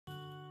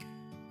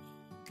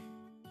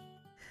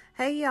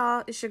Hey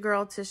y'all, it's your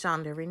girl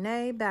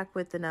Tashondarenaee back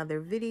with another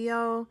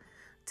video.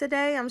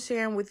 Today I'm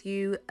sharing with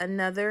you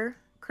another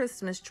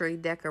Christmas tree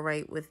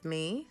decorate with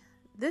me.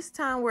 This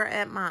time we're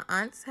at my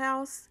aunt's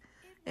house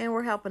and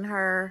we're helping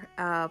her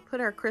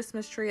put her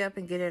Christmas tree up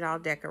and get it all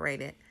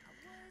decorated.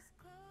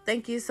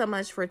 Thank you so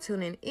much for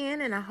tuning in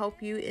and I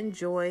hope you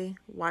enjoy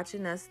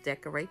watching us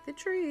decorate the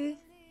tree.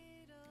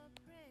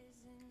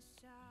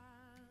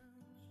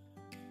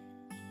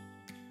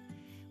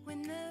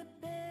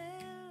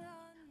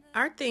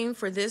 Our theme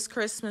for this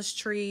Christmas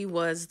tree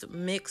was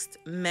mixed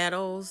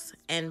metals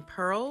and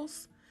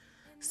pearls.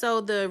 So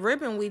the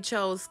ribbon we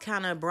chose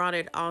kind of brought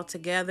it all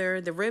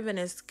together. The ribbon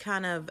is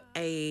kind of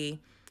a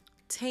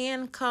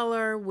tan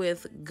color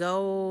with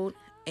gold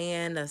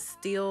and a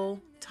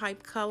steel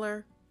type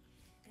color.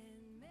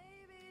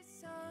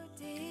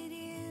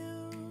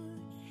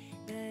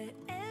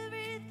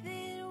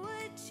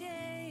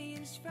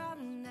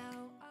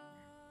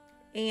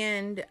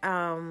 And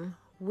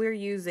we're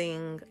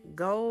using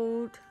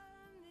gold,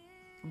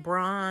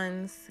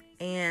 bronze,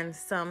 and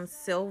some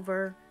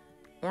silver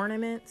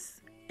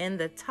ornaments, and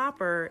the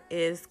topper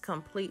is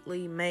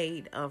completely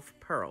made of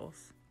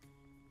pearls.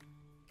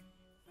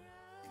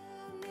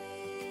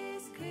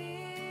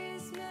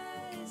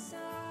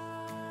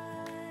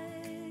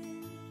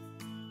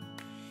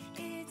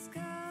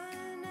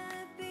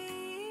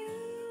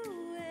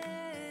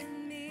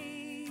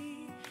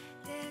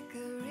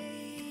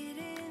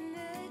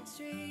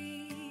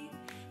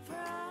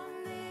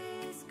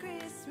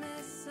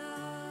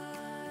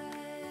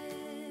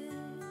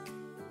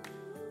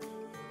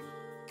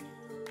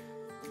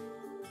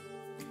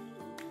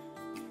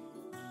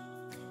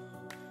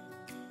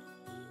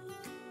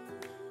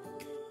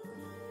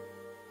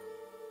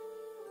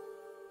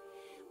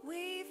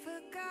 We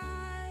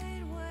forgot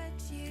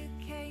what you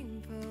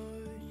came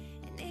for,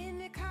 and in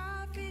the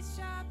coffee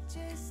shop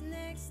just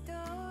next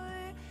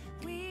door,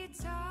 we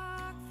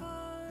talked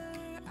for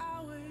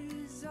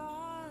hours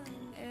on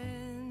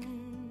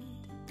end,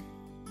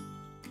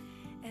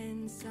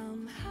 and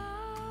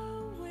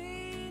somehow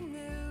we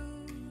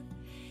knew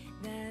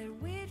that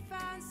we'd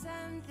found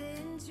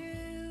something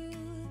true,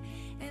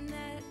 and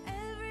that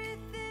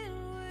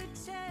everything would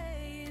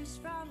change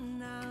from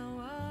now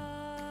on.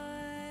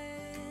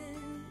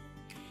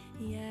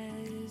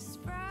 Yes,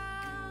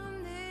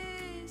 from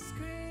this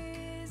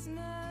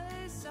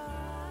Christmas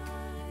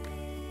on,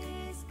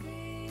 this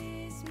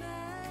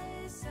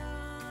Christmas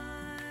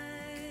on,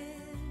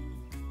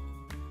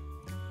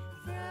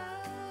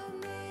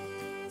 from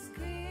this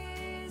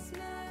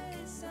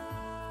Christmas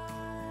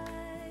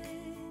on,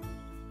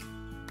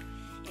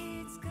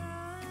 it's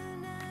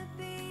gonna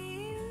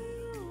be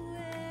you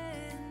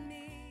and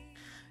me.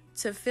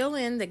 To fill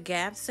in the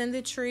gaps in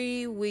the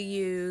tree, we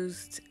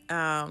used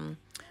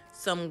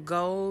some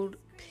gold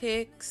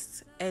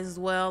picks as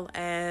well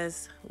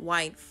as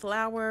white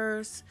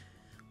flowers.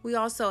 We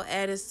also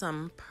added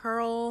some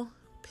pearl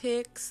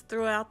picks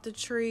throughout the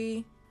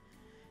tree,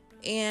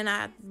 and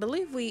I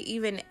believe we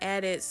even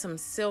added some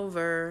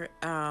silver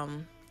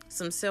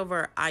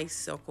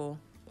icicle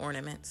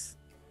ornaments.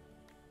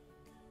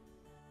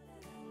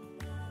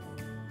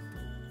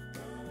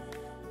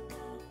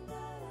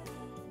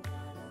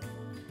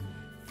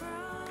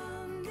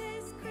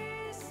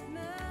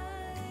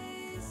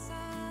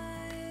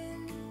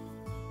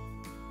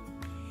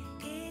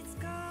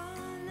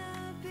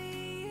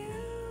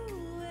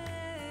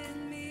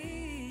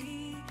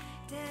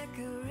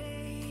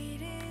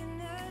 Decorating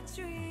the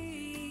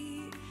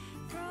tree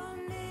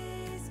from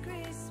this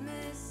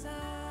Christmas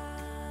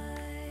on,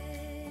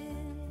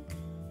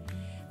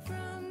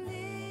 from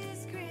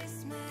this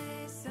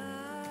Christmas on.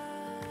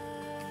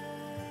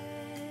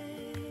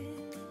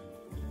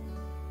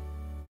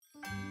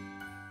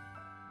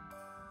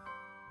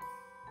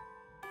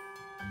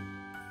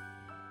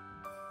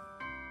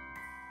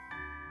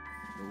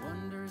 The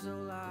wonders of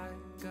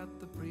life got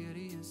the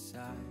prettiest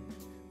side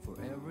for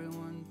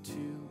everyone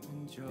to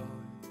enjoy.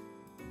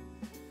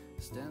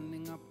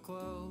 Standing up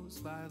close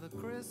by the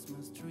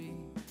Christmas tree,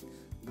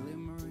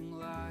 glimmering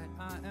light,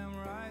 I am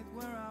right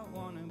where I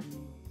wanna be.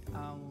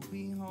 I will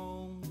be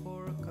home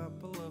for a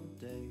couple of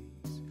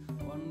days,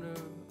 wander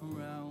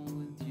around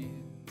with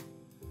you.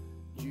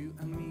 You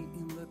and me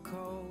in the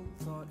cold,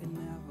 thought it'd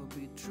never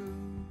be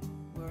true.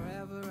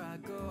 Wherever I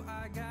go,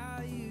 I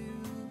got you.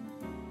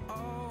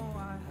 Oh,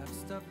 I have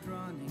stopped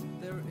running,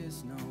 there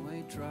is no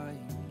way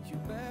trying. You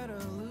better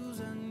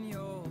loosen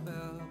your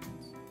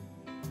belts.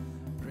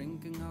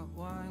 Drinking hot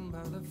wine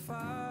by the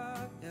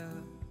fire,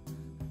 yeah.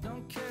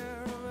 Don't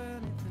care of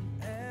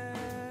anything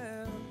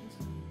else.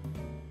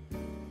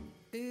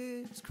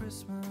 It's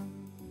Christmas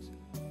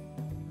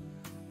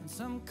and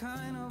some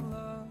kind of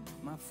love,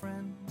 my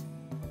friend.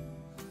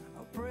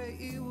 I pray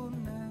it will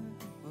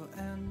never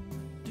end.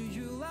 Do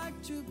you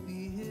like to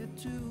be here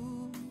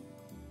too?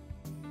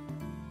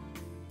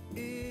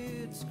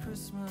 It's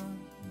Christmas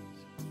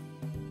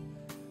and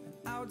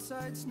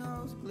outside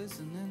snow's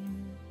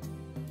glistening.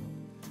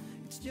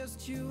 It's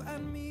just you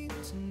and me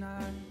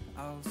tonight.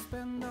 I'll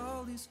spend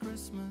all this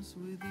Christmas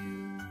with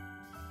you.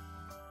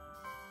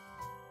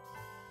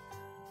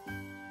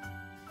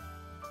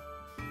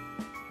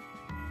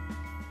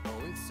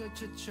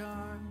 such a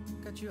charm,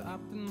 got you up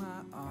in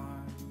my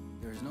arms.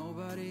 There's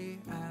nobody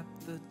at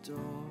the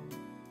door.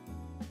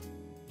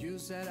 You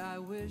said I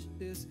wish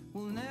this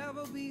will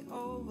never be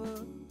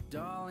over.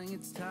 Darling,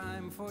 it's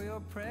time for your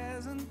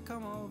present.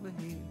 Come over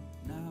here.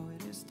 Now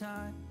it is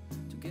time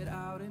to get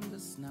out in the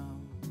snow,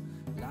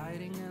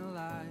 lighting a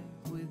light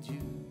with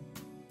you.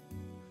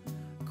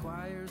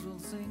 Choirs will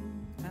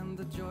sing and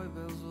the joy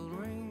bells will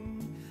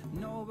ring.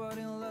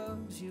 Nobody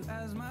loves you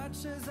as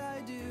much as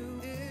I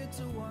do. It's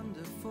a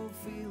wonderful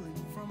feeling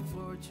from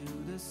floor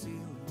to the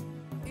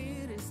ceiling.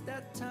 It is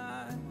that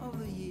time of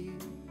the year,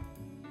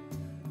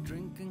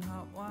 drinking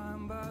hot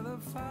wine by the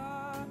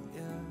fire.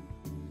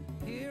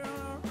 Here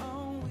on our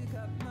own, we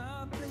got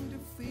nothing to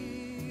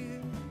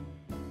fear.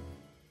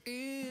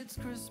 It's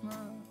Christmas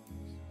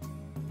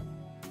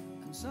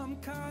and some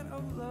kind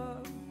of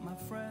love, my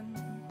friend.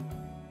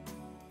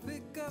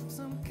 Pick up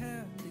some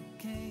candy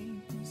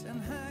canes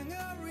and hang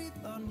a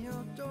wreath on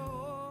your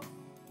door.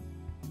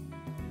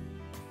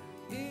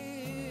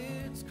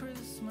 It's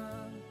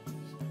Christmas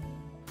and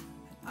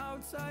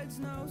outside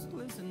snow's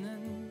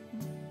glistening.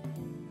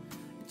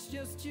 It's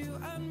just you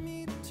and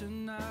me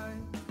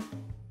tonight.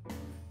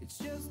 It's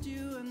just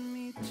you and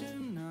me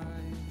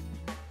tonight.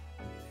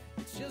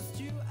 It's just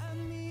you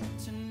and me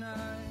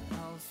tonight.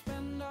 I'll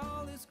spend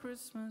all this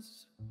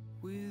Christmas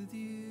with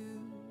you.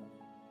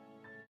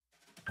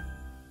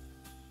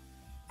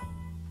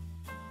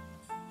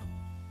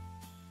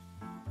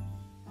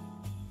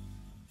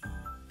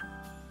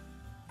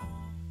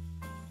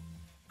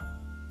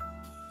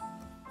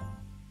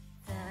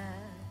 The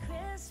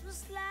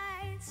Christmas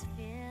lights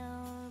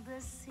fill the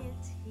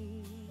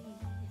city.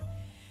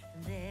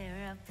 There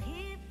are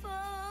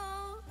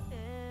people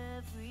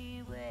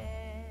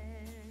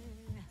everywhere.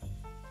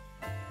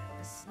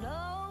 The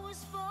snow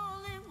is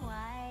falling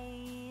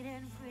white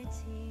and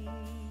pretty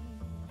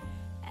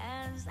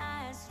as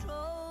I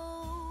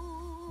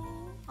stroll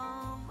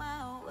on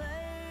my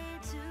way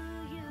to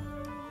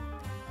you.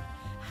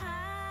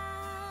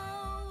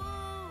 How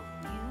will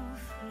you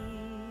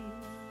feel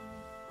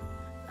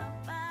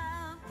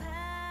about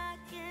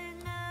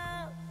packing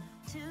up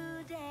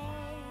today?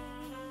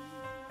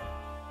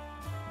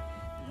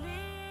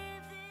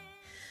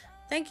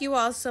 Thank you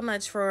all so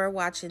much for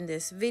watching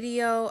this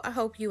video. I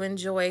hope you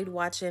enjoyed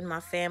watching my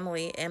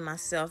family and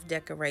myself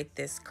decorate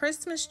this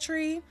Christmas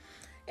tree.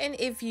 And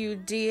if you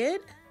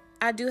did,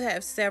 I do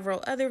have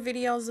several other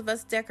videos of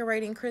us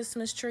decorating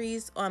Christmas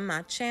trees on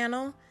my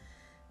channel.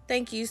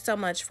 Thank you so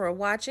much for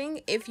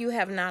watching. If you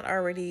have not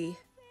already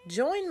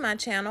joined my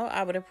channel,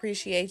 I would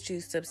appreciate you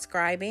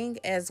subscribing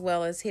as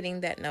well as hitting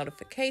that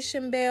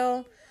notification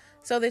bell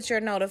so that you're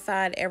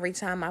notified every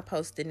time I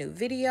post a new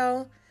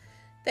video.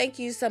 Thank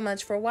you so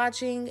much for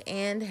watching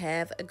and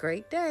have a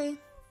great day.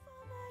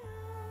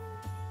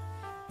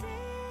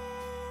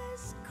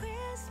 This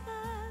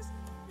Christmas,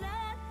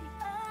 let the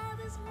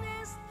others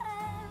miss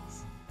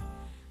us.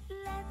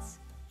 Let's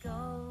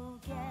go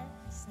get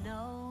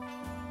snow.